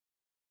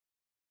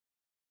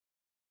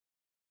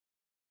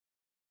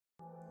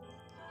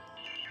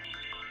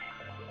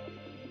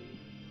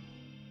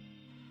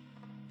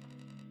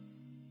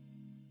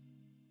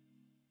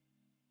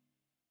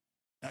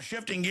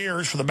Shifting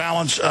gears for the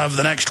balance of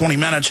the next 20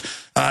 minutes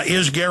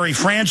is Gary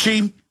Franchi,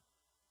 who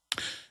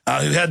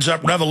heads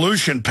up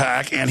Revolution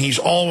PAC, and he's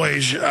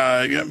always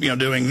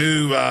doing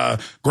new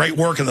great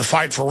work in the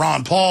fight for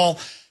Ron Paul.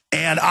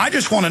 And I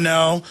just want to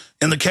know,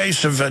 in the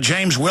case of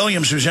James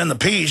Williams, who's in the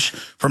piece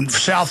from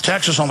South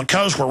Texas on the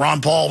coast, where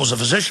Ron Paul was a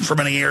physician for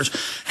many years,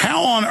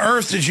 how on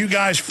earth did you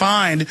guys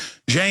find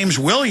James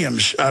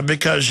Williams?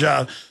 Because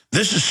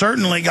this has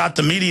certainly got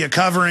the media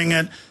covering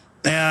it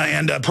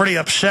and pretty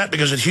upset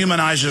because it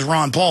humanizes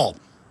Ron Paul.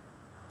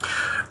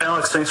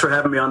 Alex, thanks for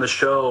having me on the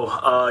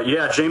show.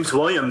 Yeah, James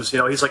Williams,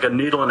 he's like a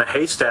needle in a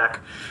haystack.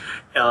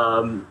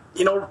 Alex,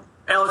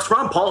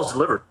 Ron Paul has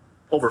delivered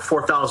over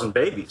 4,000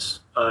 babies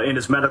in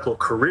his medical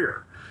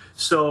career.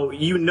 So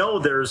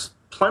there's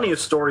plenty of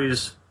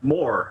stories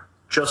more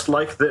just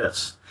like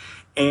this.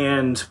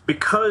 And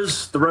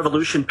because the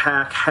Revolution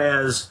PAC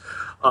has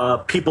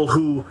people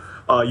who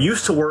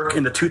used to work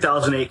in the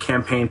 2008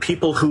 campaign,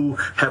 people who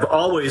have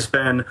always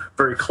been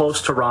very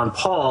close to Ron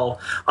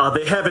Paul,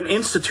 they have an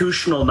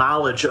institutional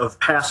knowledge of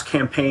past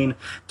campaign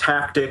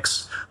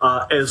tactics,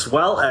 as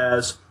well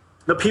as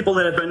the people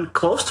that have been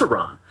close to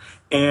Ron.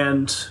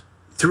 And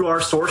through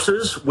our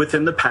sources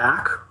within the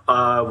PAC,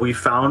 we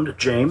found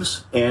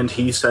James, and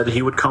he said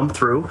he would come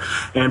through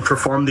and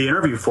perform the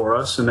interview for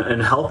us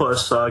and help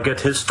us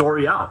get his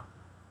story out.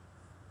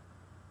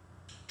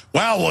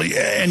 Wow, well,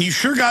 and you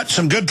sure got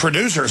some good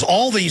producers.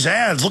 All these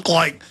ads look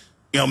like,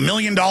 $1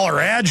 million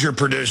ads you're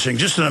producing.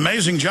 Just an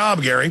amazing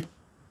job, Gary.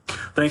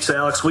 Thanks,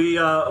 Alex.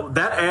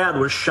 That ad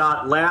was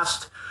shot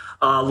last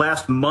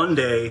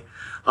Monday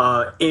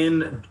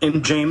in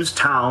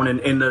Jamestown,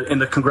 in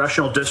the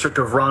congressional district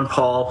of Ron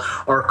Paul.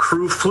 Our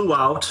crew flew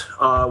out.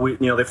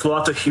 They flew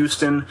out to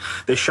Houston.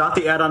 They shot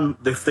the ad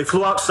they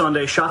flew out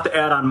Sunday, shot the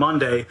ad on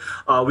Monday.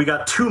 We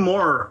got 2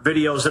 more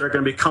videos that are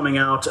going to be coming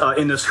out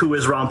in this Who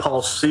is Ron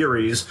Paul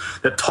series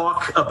that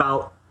talk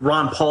about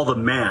Ron Paul the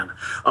man.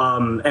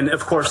 And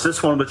of course,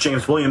 this one with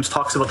James Williams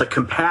talks about the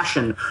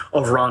compassion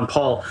of Ron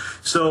Paul.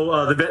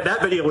 So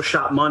that video was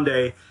shot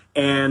Monday.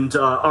 And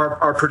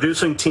our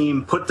producing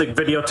team put the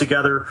video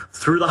together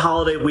through the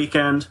holiday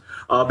weekend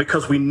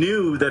because we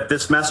knew that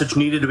this message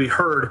needed to be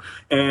heard.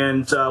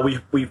 And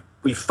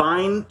we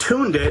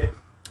fine-tuned it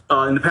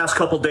in the past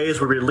couple days.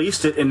 We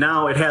released it, and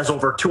now it has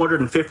over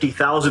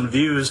 250,000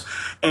 views.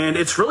 And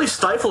it's really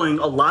stifling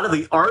a lot of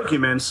the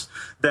arguments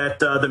that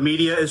the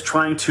media is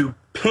trying to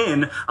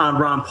pin on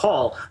Ron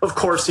Paul. Of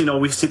course,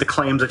 we see the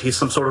claims that he's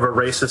some sort of a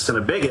racist and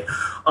a bigot.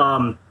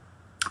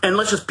 And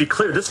let's just be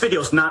clear, this video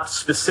is not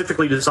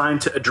specifically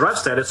designed to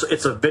address that.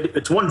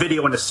 It's one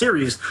video in a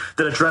series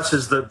that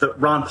addresses the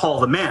Ron Paul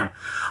the man.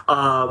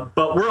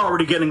 But we're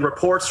already getting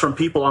reports from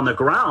people on the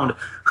ground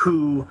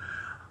who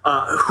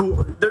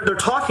they're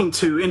talking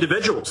to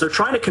individuals. They're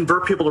trying to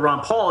convert people to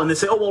Ron Paul, and they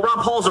say, oh, well,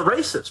 Ron Paul's a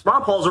racist.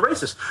 Ron Paul's a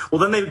racist. Well,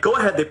 then they go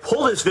ahead, they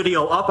pull this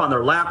video up on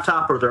their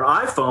laptop or their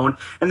iPhone,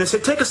 and they say,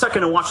 take a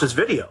second and watch this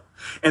video.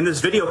 And this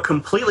video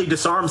completely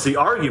disarms the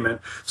argument.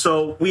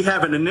 So we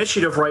have an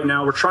initiative right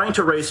now. We're trying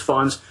to raise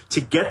funds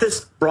to get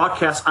this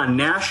broadcast on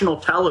national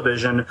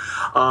television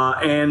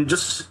and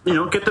just,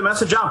 get the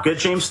message out, get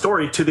James'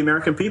 story to the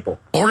American people.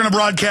 Well, we're going to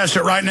broadcast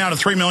it right now to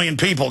 3 million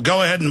people.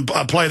 Go ahead and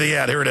play the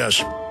ad. Here it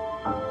is.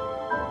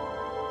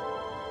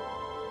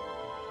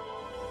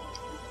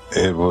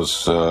 It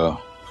was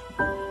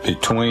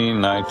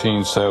between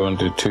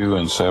 1972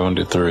 and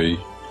 73,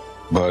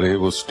 but it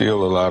was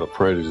still a lot of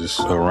prejudice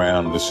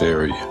around this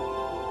area.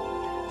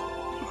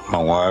 My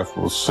wife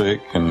was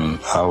sick, and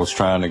I was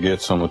trying to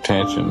get some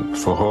attention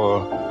for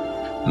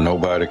her.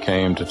 Nobody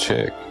came to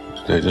check.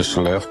 They just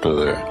left her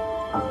there.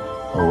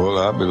 Well,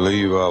 I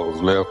believe I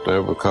was left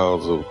there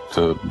because of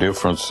the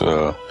difference,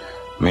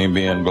 me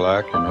being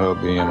black and her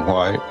being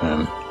white,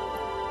 and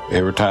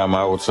every time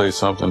I would say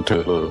something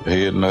to the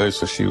head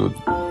nurse, she would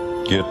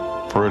get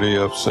pretty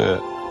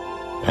upset.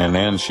 And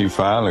then she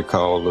finally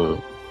called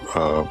the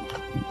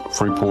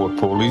Freeport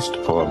Police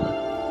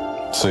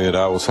Department, said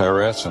I was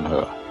harassing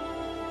her.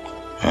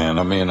 And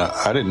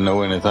I didn't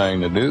know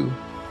anything to do.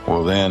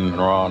 Well, then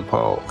Ron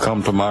Paul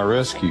come to my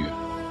rescue.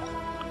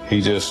 He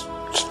just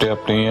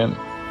stepped in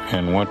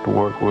and went to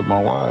work with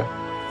my wife.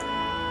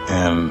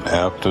 And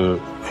after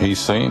he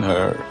seen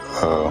her,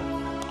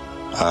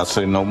 I'd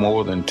say no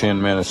more than 10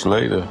 minutes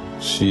later,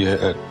 she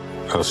had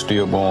a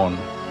stillborn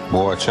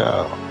boy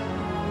child.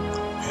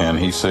 And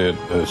he said,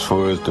 as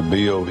far as the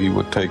bill, he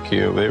would take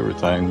care of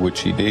everything, which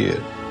he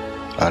did.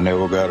 I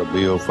never got a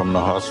bill from the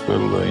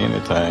hospital or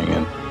anything.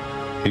 And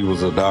he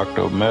was a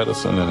doctor of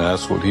medicine, and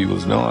that's what he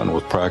was doing,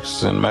 was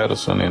practicing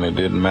medicine, and it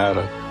didn't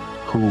matter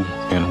who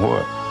and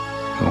what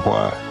and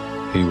why.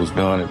 He was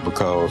doing it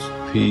because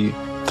he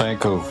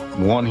think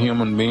of one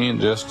human being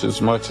just as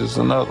much as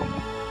another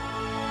one.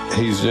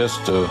 He's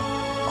just an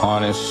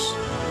honest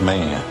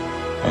man,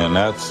 and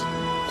that's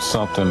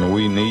something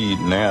we need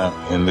now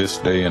in this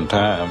day and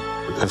time.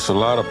 It's a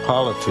lot of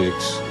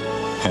politics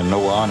and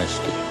no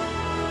honesty.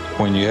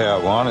 When you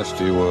have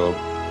honesty, well,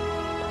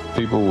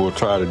 people will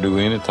try to do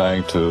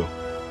anything to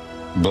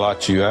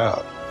blot you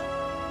out,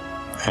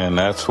 and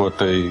that's what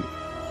they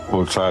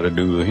will try to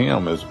do to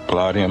him is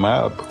blot him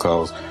out,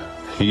 because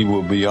he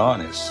will be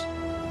honest.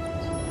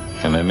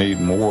 And they need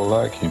more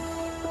like him.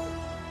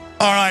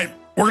 All right.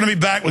 We're going to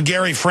be back with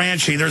Gary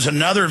Franchi. There's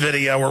another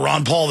video where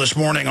Ron Paul this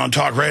morning on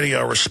Talk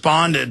Radio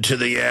responded to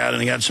the ad,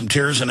 and he had some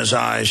tears in his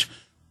eyes.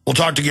 We'll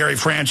talk to Gary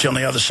Franchi on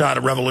the other side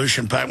of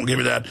Revolution PAC. We'll give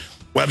you that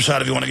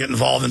website if you want to get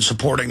involved in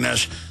supporting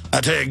this.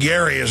 I tell you,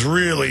 Gary is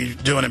really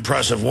doing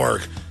impressive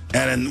work.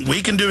 And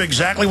we can do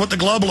exactly what the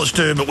globalists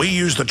do, but we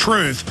use the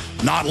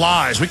truth, not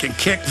lies. We can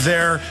kick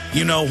their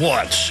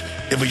you-know-whats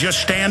if we just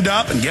stand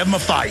up and give them a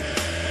fight.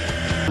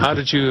 How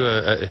did you,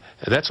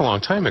 that's a long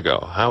time ago.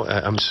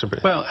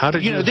 Well, how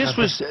did you this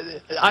was,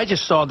 I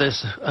just saw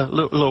this a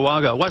little while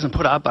ago. It wasn't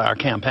put out by our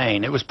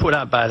campaign. It was put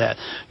out by that,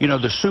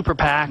 the super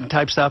PAC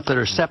type stuff that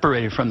are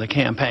separated from the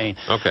campaign.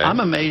 Okay. I'm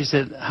amazed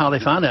at how they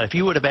found that. If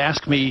you would have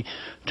asked me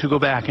to go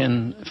back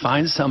and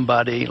find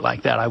somebody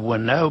like that, I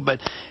wouldn't know.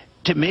 But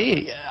to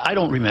me, I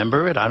don't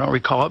remember it. I don't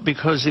recall it,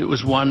 because it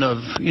was one of,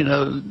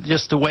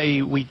 just the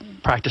way we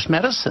practice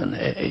medicine,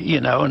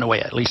 in the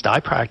way at least I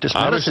practice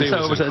medicine.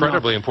 Obviously, it was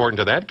incredibly important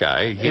to that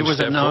guy. It was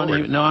a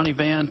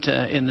non-event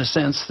in the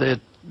sense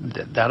that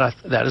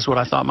that is what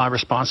I thought my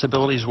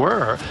responsibilities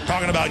were.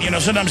 Talking about,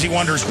 sometimes he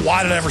wonders,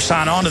 why did I ever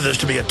sign on to this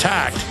to be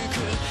attacked?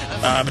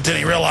 But then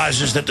he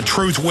realizes that the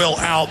truth will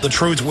out. The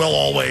truth will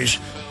always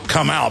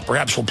come out.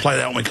 Perhaps we'll play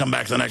that when we come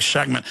back to the next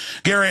segment.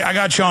 Gary, I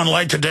got you on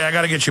late today. I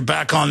got to get you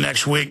back on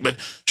next week. But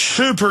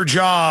super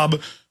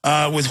job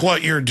with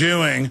what you're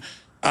doing.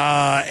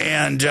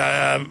 And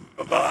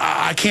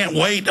I can't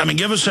wait. I mean,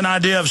 give us an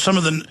idea of some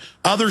of the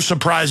other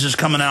surprises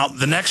coming out,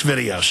 the next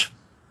videos.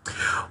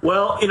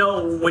 Well,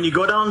 when you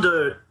go down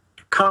to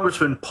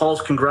Congressman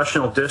Paul's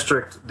congressional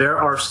district, there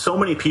are so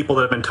many people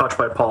that have been touched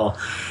by Paul,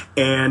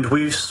 and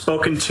we've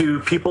spoken to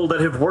people that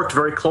have worked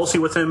very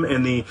closely with him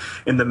in the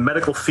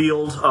medical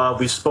field.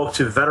 We spoke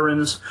to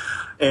veterans,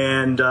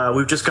 and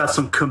we've just got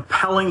some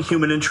compelling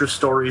human interest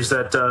stories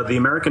that the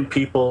American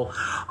people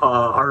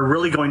are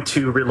really going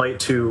to relate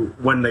to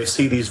when they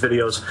see these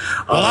videos.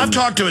 Well, I've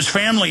talked to his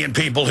family and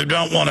people who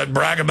don't want to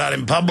brag about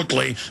him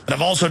publicly, but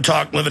I've also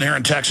talked, living here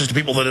in Texas, to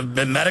people that have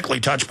been medically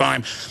touched by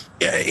him.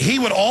 He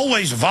would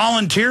always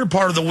volunteer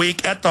part of the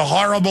week at the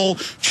horrible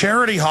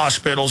charity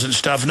hospitals and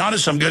stuff, not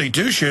as some goody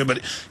two-shoe, but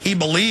he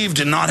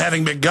believed in not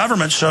having big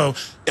government, so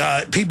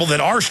people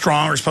that are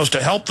strong are supposed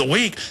to help the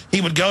weak.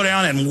 He would go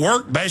down and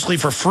work basically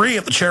for free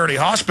at the charity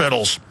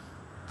hospitals.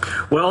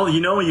 Well,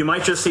 you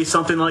might just see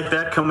something like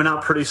that coming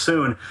out pretty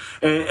soon.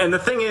 And the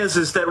thing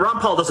is that Ron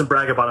Paul doesn't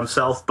brag about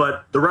himself,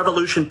 but the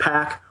Revolution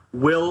PAC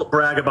will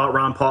brag about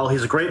Ron Paul.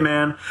 He's a great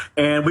man,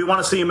 and we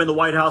want to see him in the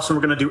White House, and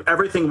we're going to do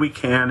everything we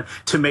can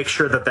to make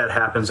sure that that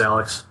happens,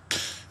 Alex.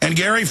 And,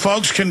 Gary,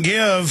 folks can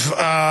give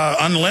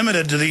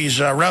unlimited to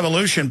these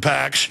Revolution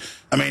PACs.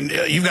 I mean,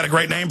 you've got a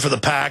great name for the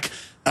PAC.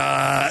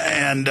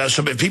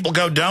 So if people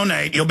go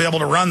donate, you'll be able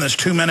to run this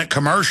 2-minute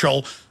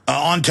commercial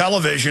on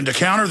television to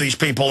counter these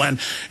people. And,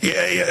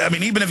 I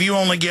mean, even if you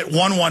only get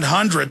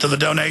 1/100th of the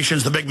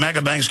donations the big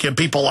mega banks give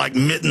people like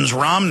Mittens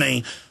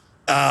Romney,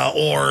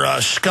 or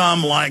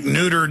scum like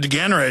neutered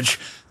Gingrich,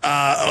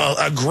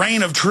 a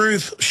grain of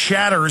truth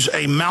shatters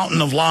a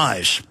mountain of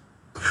lies.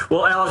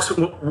 Well, Alex,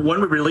 when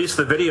we release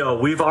the video,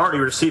 we've already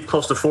received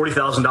close to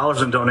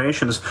 $40,000 in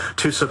donations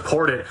to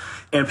support it.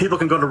 And people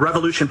can go to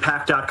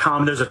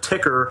revolutionpac.com. There's a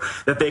ticker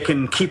that they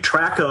can keep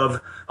track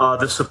of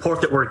the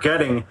support that we're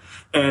getting.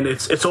 And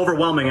it's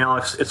overwhelming,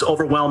 Alex. It's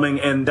overwhelming,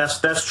 and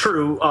that's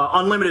true.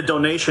 Unlimited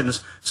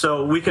donations,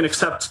 so we can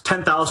accept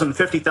 $10,000,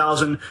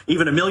 $50,000,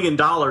 even $1 million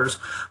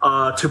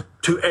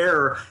to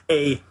air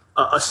a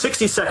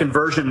 60-second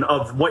version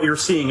of what you're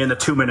seeing in the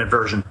 2-minute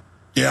version.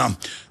 Yeah,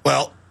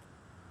 well,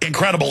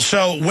 incredible.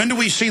 So when do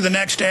we see the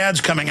next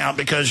ads coming out?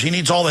 Because he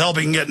needs all the help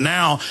he can get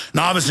now.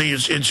 And obviously,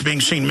 it's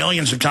being seen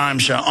millions of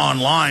times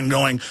online,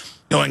 going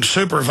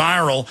super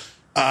viral.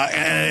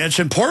 And it's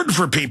important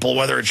for people,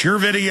 whether it's your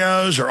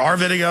videos or our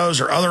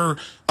videos or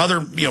other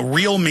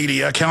real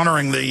media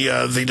countering the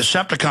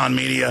Decepticon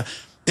media.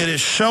 It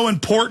is so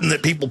important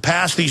that people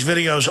pass these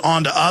videos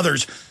on to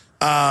others.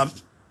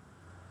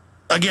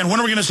 Again, when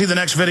are we going to see the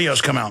next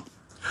videos come out?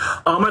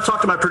 I'm going to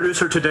talk to my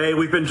producer today.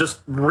 We've been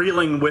just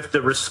reeling with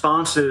the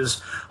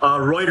responses.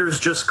 Reuters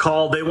just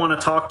called. They want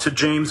to talk to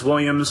James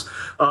Williams.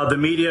 The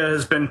media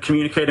has been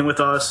communicating with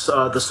us.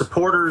 The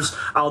supporters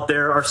out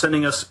there are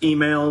sending us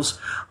emails.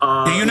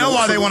 You know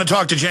why they want to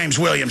talk to James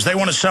Williams? They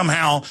want to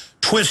somehow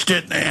twist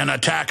it and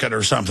attack it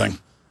or something.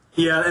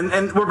 Yeah,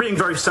 and we're being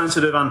very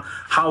sensitive on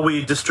how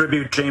we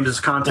distribute James's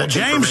content. Well,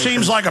 James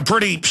seems like a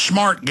pretty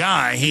smart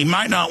guy. He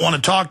might not want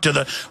to talk to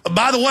the...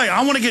 By the way,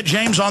 I want to get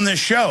James on this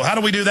show. How do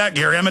we do that,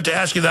 Gary? I meant to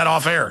ask you that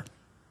off air.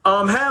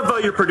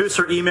 Have your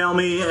producer email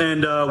me,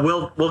 and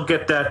we'll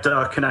get that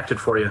connected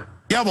for you.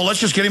 Yeah, well, let's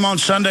just get him on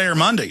Sunday or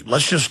Monday.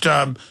 Let's just...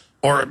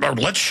 Or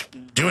let's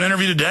do an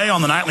interview today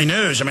on the nightly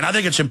news. I mean, I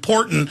think it's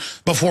important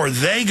before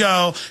they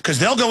go, because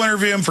they'll go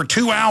interview him for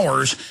 2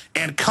 hours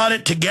and cut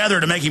it together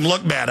to make him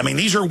look bad. I mean,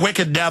 these are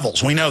wicked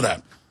devils. We know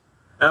that.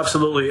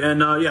 Absolutely.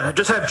 And yeah,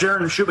 just have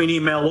Jaron shoot me an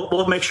email.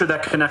 We'll make sure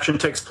that connection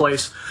takes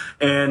place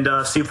and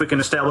see if we can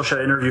establish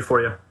that interview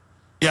for you.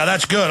 Yeah,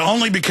 that's good.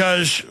 Only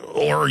because,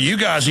 or you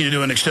guys need to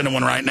do an extended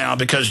one right now,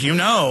 because you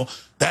know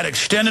that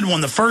extended one,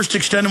 the first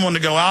extended one to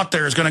go out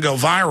there is going to go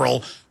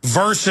viral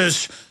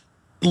versus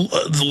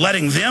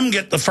letting them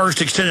get the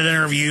first extended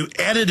interview,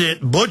 edit it,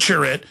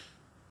 butcher it,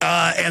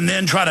 and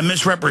then try to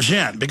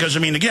misrepresent. Because, I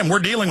mean, again, we're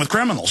dealing with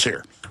criminals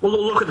here. Well,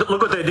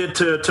 look what they did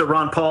to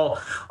Ron Paul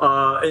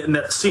in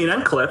that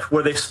CNN clip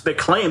where they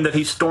claim that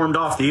he stormed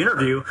off the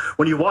interview.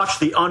 When you watch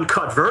the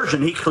uncut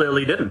version, he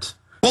clearly didn't.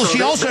 Well,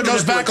 she also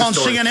goes back on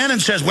CNN and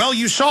says, well,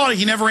 you saw it.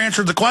 He never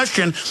answered the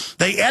question.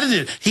 They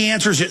edited it. He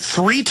answers it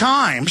 3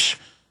 times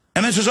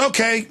and then says,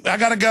 okay, I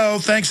got to go.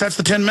 Thanks. That's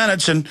the 10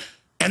 minutes. And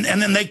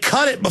then they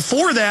cut it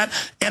before that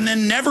and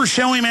then never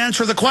show him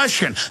answer the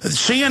question.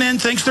 CNN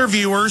thinks their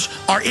viewers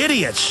are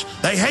idiots.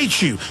 They hate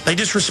you. They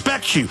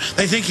disrespect you.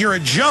 They think you're a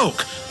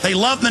joke. They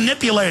love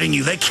manipulating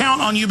you. They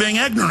count on you being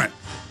ignorant.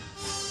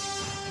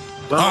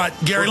 Well, all right,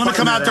 Gary, let me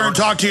come out there and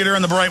talk to you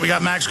during the break. We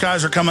got Max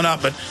Kaiser coming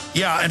up. But,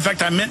 yeah, in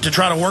fact, I meant to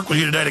try to work with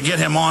you today to get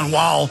him on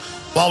while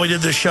we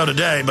did this show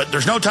today. But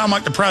there's no time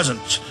like the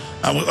present.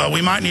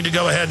 We might need to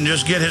go ahead and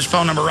just get his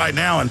phone number right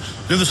now and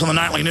do this on the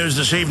nightly news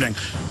this evening.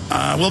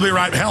 We'll be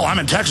right. Hell, I'm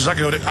in Texas. I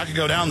could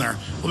go down there.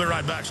 We'll be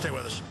right back. Stay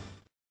with us.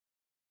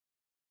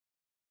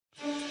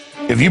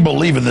 If you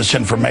believe in this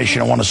information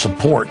and want to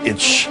support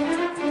its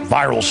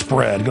viral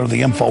spread, go to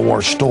the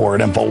InfoWars store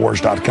at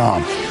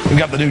Infowars.com. We've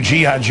got the new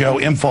G.I. Joe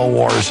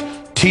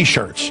InfoWars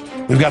t-shirts.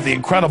 We've got the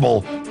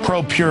incredible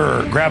Pro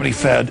Pure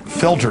gravity-fed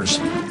filters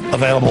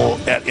available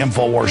at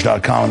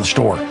Infowars.com in the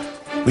store.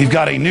 We've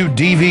got a new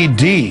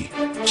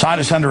DVD,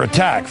 Scientists Under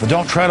Attack, the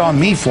Don't Tread on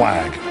Me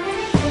flag.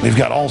 We've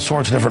got all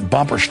sorts of different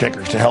bumper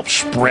stickers to help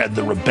spread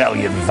the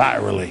rebellion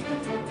virally.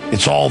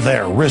 It's all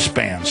there.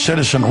 Wristbands,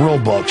 citizen rule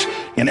books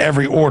in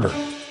every order.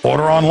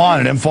 Order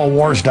online at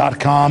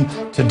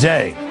Infowars.com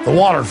today. The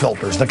water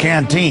filters, the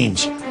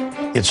canteens.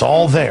 It's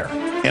all there.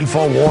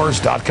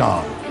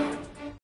 Infowars.com.